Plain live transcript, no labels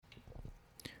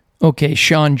Okay,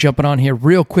 Sean, jumping on here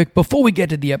real quick. Before we get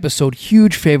to the episode,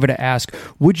 huge favor to ask.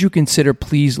 Would you consider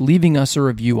please leaving us a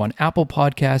review on Apple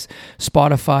Podcasts,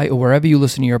 Spotify, or wherever you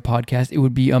listen to your podcast? It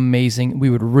would be amazing.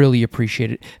 We would really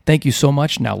appreciate it. Thank you so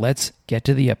much. Now let's get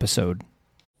to the episode.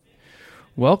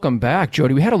 Welcome back,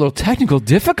 Jody. We had a little technical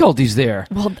difficulties there.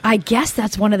 Well, I guess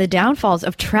that's one of the downfalls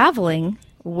of traveling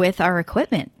with our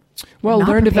equipment. Well, Not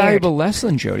learned prepared. a valuable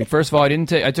lesson, Jody. First of all,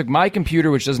 I took my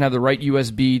computer, which doesn't have the right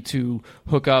USB to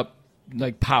hook up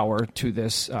like power to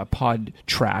this pod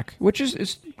track, which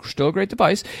is still a great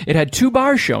device. It had 2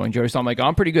 bars showing, Jody, so I'm like, oh,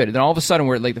 I'm pretty good. And then all of a sudden,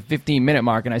 we're at like the 15-minute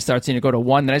mark, and I start seeing it go to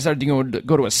 1. Then I started to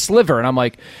go to a sliver, and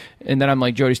then I'm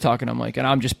like, Jody's talking, and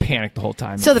I'm just panicked the whole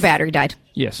time. So the battery died.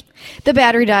 Yes. The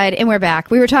battery died, and we're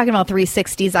back. We were talking about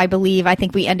 360s, I believe. I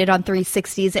think we ended on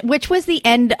 360s, which was the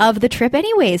end of the trip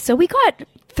anyways. So we got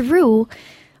through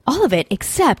all of it,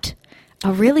 except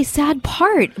a really sad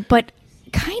part, but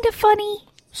kind of funny.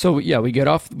 So yeah, we get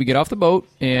off the boat,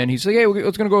 and he's like, "Hey,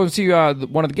 let's gonna go and see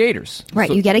one of the gators." Right,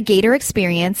 So, you get a gator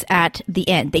experience at the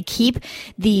end. They keep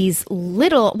these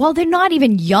little, well, they're not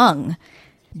even young.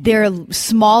 They're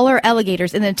smaller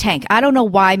alligators in the tank. I don't know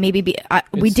why. Maybe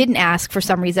we didn't ask for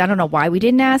some reason. I don't know why we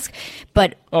didn't ask,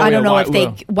 but I don't know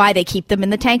why they keep them in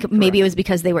the tank. Maybe it was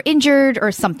because they were injured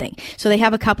or something. So they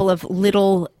have a couple of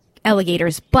little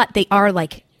alligators, but they are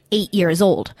like 8 years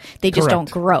old. They just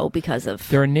don't grow because of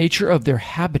their nature of their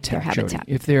habitat. Jody.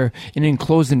 If they're in an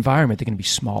enclosed environment, they're going to be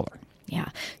smaller. Yeah.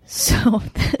 So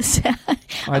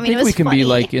I think we can be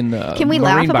like in the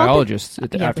marine biologists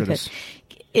after this.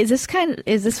 Is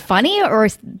this funny or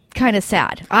kind of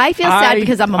sad? I feel sad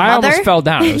because I'm a mother. I almost fell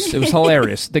down. It was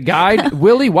hilarious. The guide,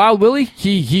 Wild Willie,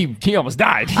 he almost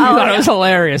died. He thought it was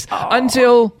hilarious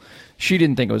until she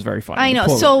didn't think it was very funny. I know.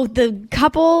 So the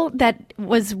couple that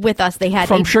was with us, they had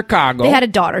from Chicago. They had a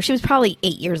daughter. She was probably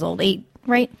 8 years old. 8,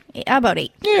 right? About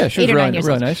 8. Yeah, she was 8 or 9 really, years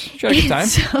really old. nice. She had a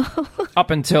good time.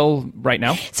 Up until right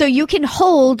now. So you can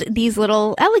hold these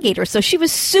little alligators. So she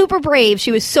was super brave.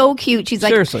 She was so cute. She's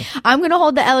like, seriously, I'm going to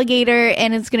hold the alligator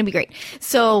and it's going to be great.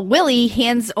 So Willie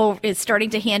is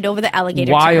starting to hand over the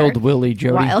alligator Wild to her. Willie,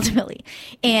 Jody. Wild Willie.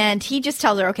 And he just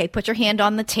tells her, okay, put your hand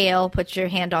on the tail, put your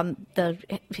hand on the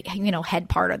head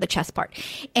part or the chest part.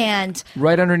 And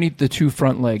right underneath the 2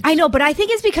 front legs. I know, but I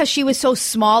think it's because she was so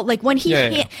small. Like when he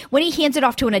hands it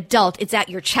off to an adult, it's at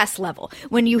your chest level.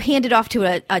 When you hand it off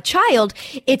to a child,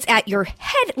 it's at your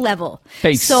head level.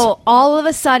 Face. So all of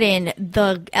a sudden,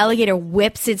 the alligator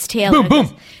whips its tail. Boom,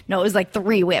 boom. No, it was like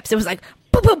 3 whips. It was like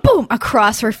boom, boom, boom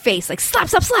across her face, like slap,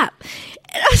 slap, slap.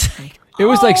 And I was like, it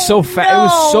was like so fast. No. It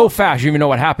was so fast. You didn't even know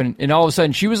what happened. And all of a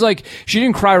sudden, she was like, she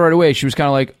didn't cry right away. She was kind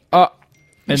of like,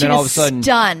 and she then was all of a sudden,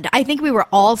 stunned. I think we were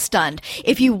all stunned.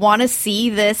 If you want to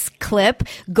see this clip,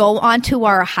 go onto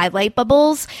our highlight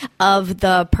bubbles of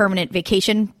the Permanent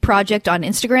Vacation Project on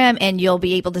Instagram, and you'll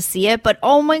be able to see it. But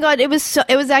oh my God, it was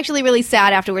actually really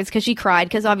sad afterwards because she cried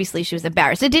because obviously she was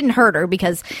embarrassed. It didn't hurt her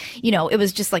because it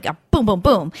was just like a boom, boom,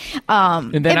 boom.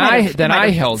 And then I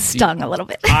held stung a little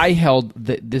bit. I held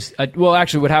this. Well,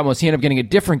 actually, what happened was he ended up getting a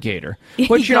different gator.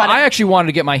 Which I actually wanted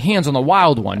to get my hands on the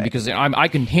wild one because I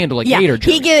can handle a gator.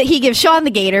 He gives Sean the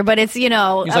gator, but it's, he's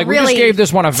like, we really just gave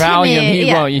this one a Valium.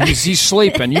 Timid, he's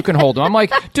sleeping. You can hold him. I'm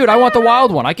like, dude, I want the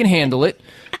wild one. I can handle it.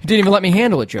 He didn't even let me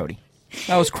handle it, Jody.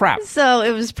 That was crap. So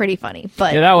it was pretty funny.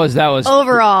 But yeah, that was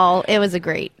overall, it was a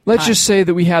great Let's just say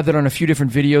that we have that on a few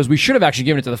different videos. We should have actually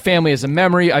given it to the family as a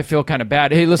memory. I feel kind of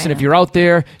bad. Hey, listen, if you're out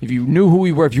there, if you knew who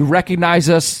we were, if you recognize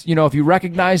us, if you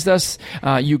recognized us,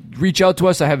 you reach out to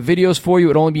us. I have videos for you.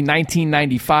 It'd only be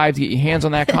 $19.95 to get your hands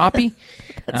on that copy.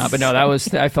 But no,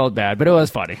 I felt bad, but it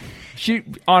was funny. She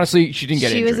honestly, she didn't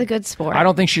get injured. She was a good sport. I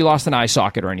don't think she lost an eye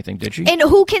socket or anything, did she? And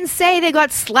who can say they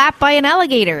got slapped by an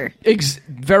alligator?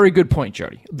 Very good point,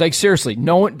 Jody. Like, seriously,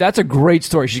 no one. That's a great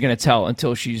story she's going to tell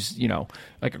until she's,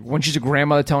 like when she's a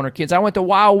grandmother telling her kids, I went to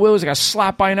Wild Will's, I got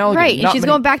slapped by an alligator. Right, and she's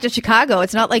going back to Chicago.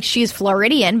 It's not like she's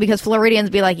Floridian, because Floridians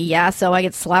be like, yeah, so I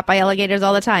get slapped by alligators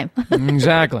all the time.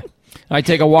 Exactly. I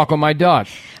take a walk with my dog.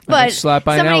 But slapped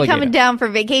by somebody an alligator. coming down for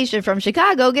vacation from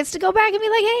Chicago gets to go back and be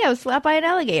like, hey, I was slapped by an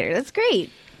alligator. That's great.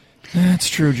 That's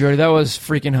true, Jody. That was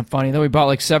freaking funny. Then we bought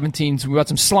like 17. So we got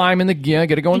some slime in the got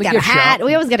to go in the gift shop.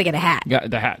 We always got to get a hat. Got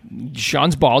the hat.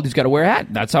 Sean's bald. He's got to wear a hat.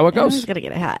 That's how it goes. Always got to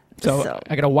get a hat. So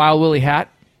I got a Wild Willie hat.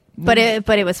 But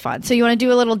it was fun. So you want to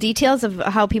do a little details of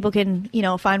how people can,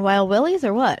 find Wild Willies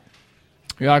or what?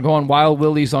 You got to go on Wild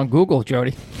Willies on Google,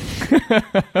 Jody.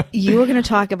 You were going to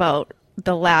talk about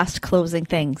the last closing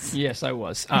things. Yes, I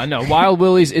was. No, Wild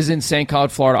Willie's is in St.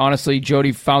 Cloud, Florida. Honestly,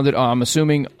 Jody found it, I'm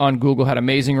assuming, on Google, had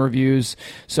amazing reviews.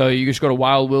 So you just go to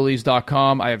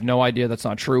wildwillies.com. I have no idea. That's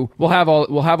not true. We'll have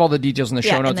all the details in the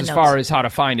show in notes the as notes. far as how to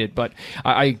find it, but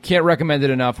I can't recommend it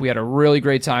enough. We had a really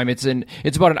great time. It's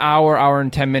about an hour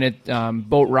and 10-minute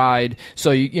boat ride.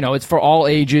 So, it's for all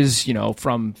ages,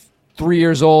 from 3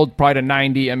 years old, probably to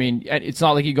 90. I mean, it's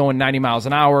not like you're going 90 miles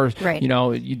an hour. Right.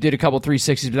 You did a couple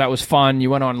 360s, but that was fun. You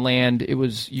went on land. It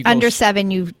was Under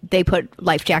 7, they put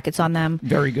life jackets on them.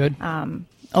 very good.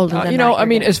 Older than that, I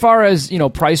mean, you're as far as,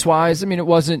 price wise, I mean, it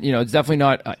wasn't, it's definitely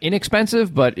not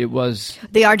inexpensive, but it was.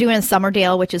 They are doing a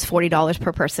Summerdale, which is $40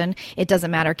 per person. It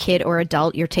doesn't matter, kid or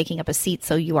adult. You're taking up a seat,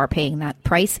 so you are paying that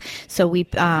price. So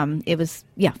it was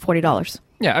 $40.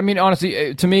 Yeah, I mean,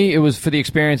 honestly, to me, it was for the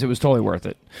experience. It was totally worth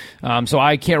it. So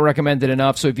I can't recommend it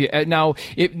enough. So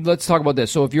let's talk about this.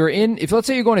 So if let's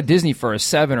say you're going to Disney for a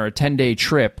 7 or a 10-day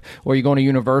trip, or you're going to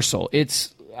Universal,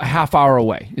 it's a half hour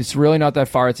away. It's really not that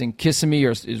far. It's in Kissimmee,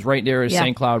 or is right there in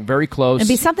St. Cloud, very close. It'd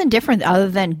be something different other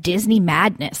than Disney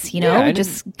madness, Yeah,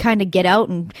 just kind of get out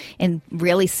and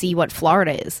really see what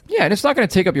Florida is. Yeah, and it's not going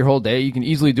to take up your whole day. You can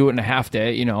easily do it in a half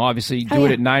day. Obviously do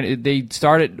it at 9. They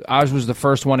started, ours was the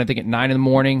first one, I think, at 9 in the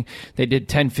morning. They did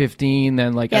 10:15,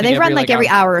 then they run every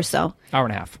hour or so. Hour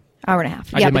and a half. Hour and a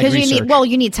half. I Yeah, did my because research.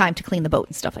 you need time to clean the boat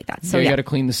and stuff like that. So you got to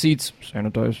clean the seats,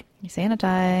 sanitize. You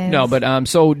sanitize. No, but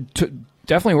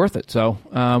definitely worth it. So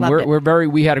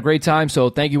we had a great time. So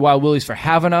thank you, Wild Willie's, for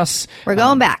having us. We're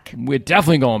going back. We're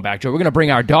definitely going back, Joe. We're going to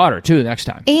bring our daughter too next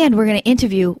time, And we're going to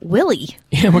interview Willie.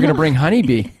 and we're going to bring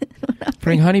Honeybee.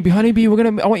 Bring Honeybee. Honeybee,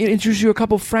 I want you to introduce you to a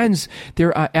couple friends.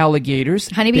 They're alligators.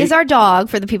 Honeybee is our dog,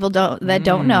 for the people that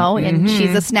don't know, and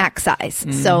she's a snack size,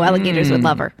 so alligators would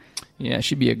love her. Yeah,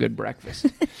 she'd be a good breakfast.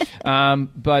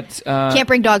 But Can't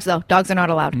bring dogs, though. Dogs are not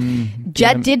allowed.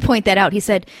 Jet did point that out. He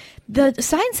said, the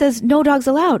sign says no dogs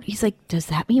allowed. He's like, does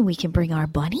that mean we can bring our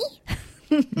bunny?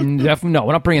 definitely no.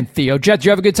 We're not bringing Theo. Jet, did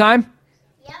you have a good time?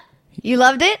 Yep. You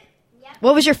loved it? Yep.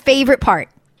 What was your favorite part?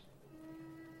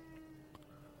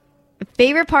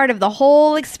 Favorite part of the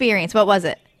whole experience? What was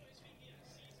it?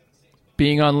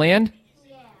 Being on land?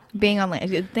 Being on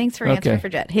land. Thanks for answering for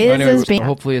Jet. Anyway, is being.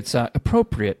 hopefully it's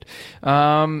appropriate.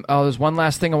 There's one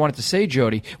last thing I wanted to say,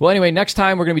 Jody. Well, anyway, next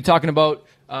time we're going to be talking about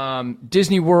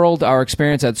Disney World, our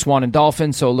experience at Swan and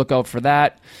Dolphin, so look out for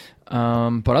that.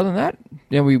 But other than that,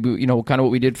 we kind of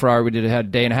what we did had a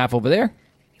day and a half over there.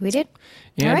 We did.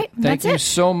 And All right. Thank that's you it.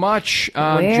 so much,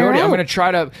 We're Jody. I'm out. going to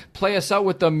try to play us out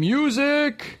with the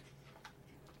music.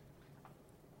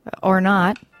 Or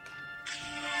not.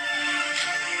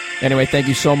 Anyway, thank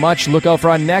you so much. Look out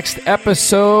for our next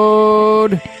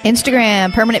episode.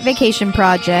 Instagram, Permanent Vacation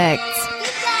Projects.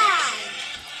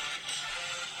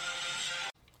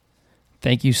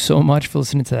 Thank you so much for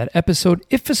listening to that episode.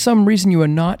 If for some reason you are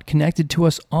not connected to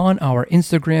us on our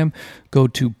Instagram, go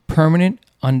to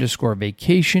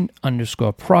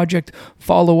permanent_vacation_project.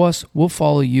 Follow us. We'll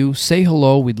follow you. Say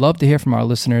hello. We'd love to hear from our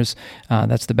listeners.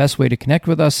 That's the best way to connect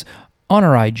with us on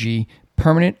our IG,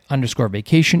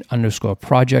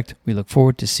 permanent_vacation_project. We look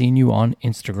forward to seeing you on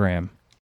Instagram.